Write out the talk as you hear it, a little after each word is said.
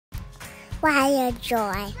Fire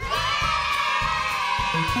joy.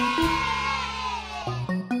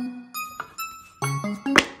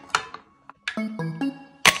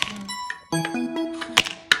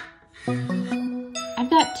 I've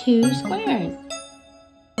got 2 squares.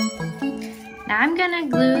 Now I'm gonna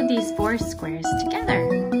glue these 4 squares together.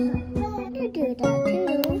 You do that too.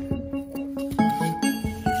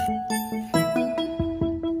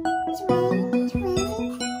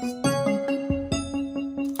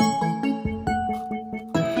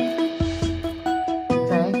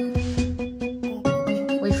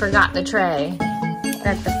 Forgot the tray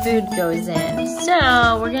that the food goes in.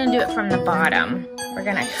 So we're gonna do it from the bottom. We're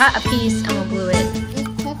gonna cut a piece and we'll glue it.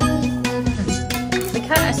 We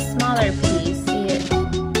cut a smaller piece, see it?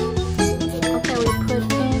 Okay, we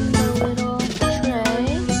put in the little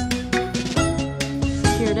tray.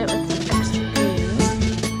 Secured it with some extra glue.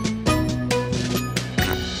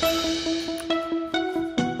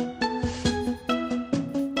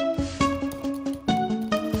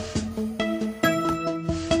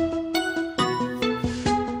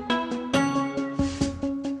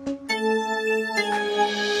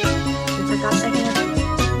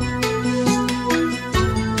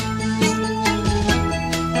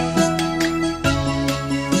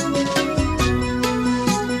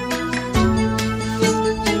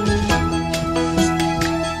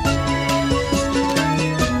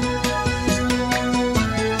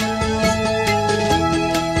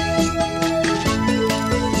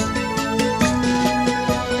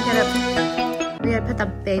 Put the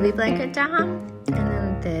baby blanket down, and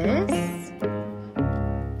then this.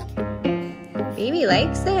 Baby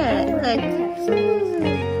likes it. Look.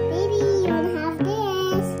 Baby, you wanna have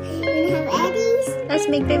this? You wanna have eggies? Let's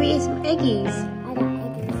make baby some eggies. I got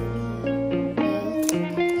eggies.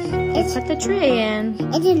 Let's put the tray in.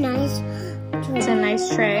 It's a nice tray. It's a nice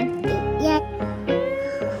tray. Yeah.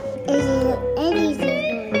 It's eggies.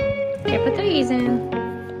 Okay, put the eggies in.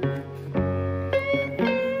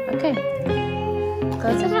 Okay.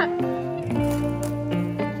 Close it up.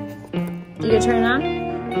 You gonna turn it on?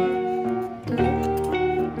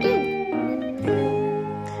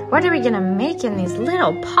 What are we gonna make in these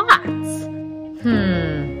little pots?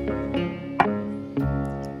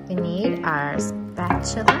 We need our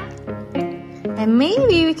spatula. And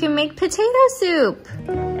maybe we can make potato soup.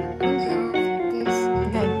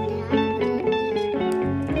 Okay.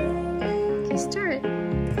 Okay, stir it.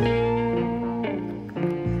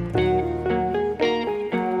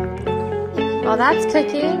 While that's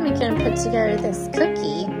cooking, we can put together this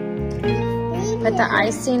cookie. Put the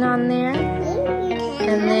icing on there.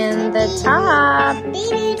 And then the top. Baby,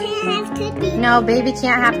 you can't have cookies. No, baby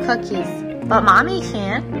can't have cookies. But mommy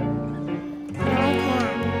can. I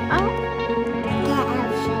can't. Oh, Can't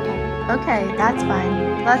have sugar. okay, that's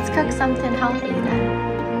fine. Let's cook something healthy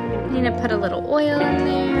then. Need to put a little oil in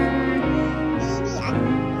there.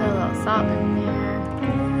 Put a little salt in there.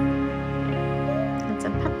 And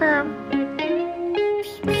some pepper.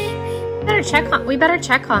 We better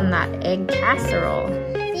check on that egg casserole.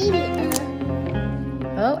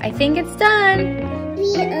 Oh, I think it's done.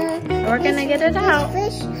 We're gonna get it out.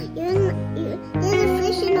 Fish. You're the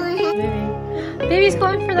fish in our head. Baby's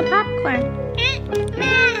going for the popcorn.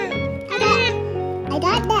 I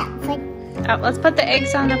got that. Oh, let's put the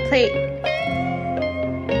eggs on the plate.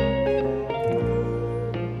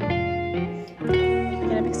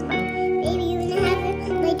 Get a big spoon. Baby, you wanna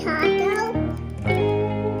have my taco?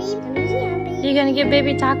 Baby, You gonna give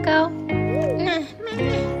baby taco?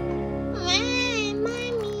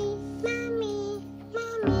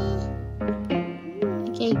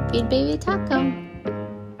 Okay, feed baby taco.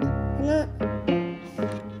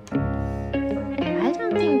 I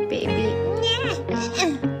don't think baby.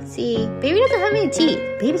 See, baby doesn't have any teeth.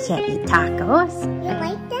 Baby can't eat tacos. You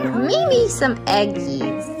like that? Maybe some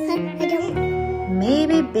eggies. I don't.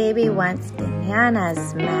 Maybe baby wants bananas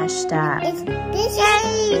smashed up. It's this.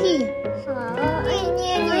 Yay!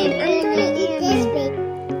 I'm gonna eat this, baby.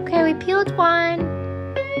 Okay, we peeled one.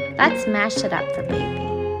 Let's mash it up for baby.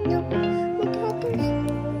 No, look at this.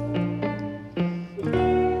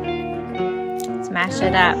 Smash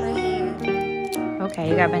it up. Okay,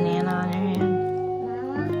 you got banana on your hand.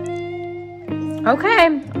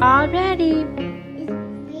 Okay, all ready.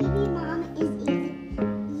 Baby mom is eating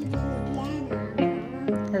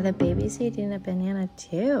banana. The baby's eating a banana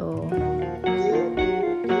too.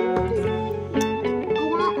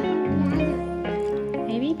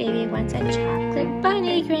 Maybe baby wants a chocolate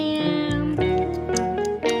bunny graham.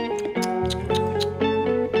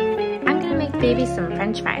 I'm gonna make baby some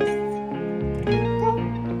french fries.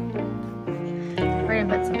 We're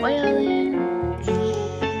gonna put some oil in.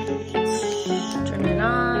 Turn it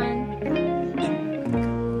on.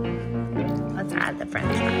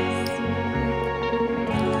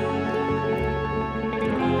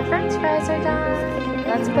 fries are done.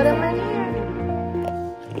 Let's put them in here.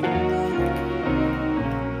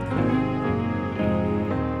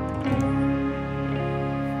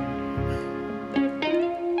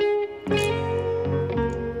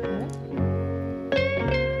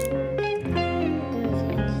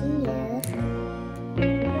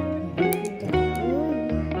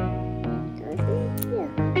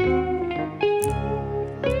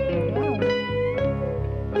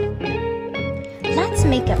 Let's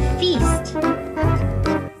make a feast.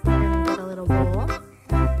 Get a little bowl.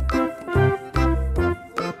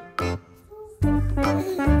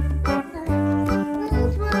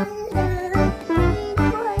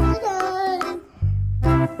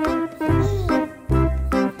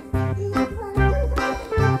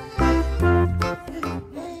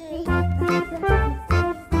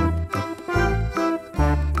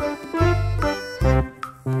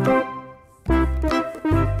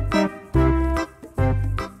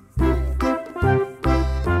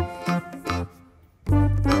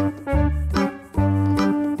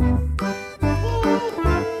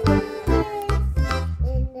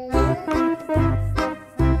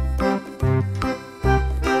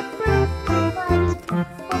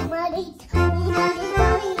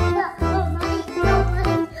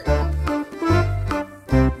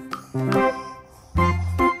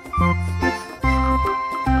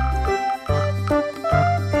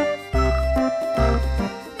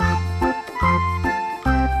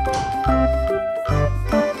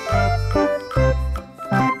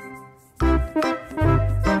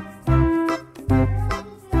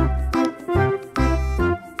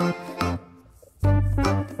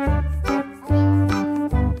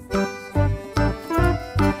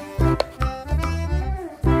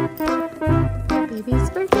 Baby's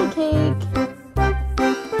birthday cake.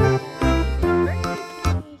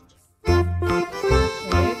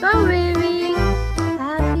 There you go, baby.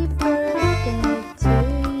 Happy birthday to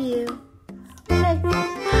you. Okay.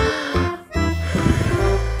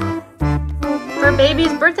 For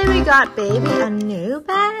baby's birthday, we got baby a new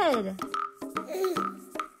bed.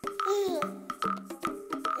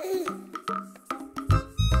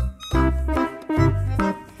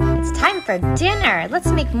 It's time for dinner.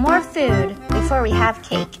 Let's make more food before we have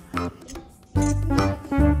cake.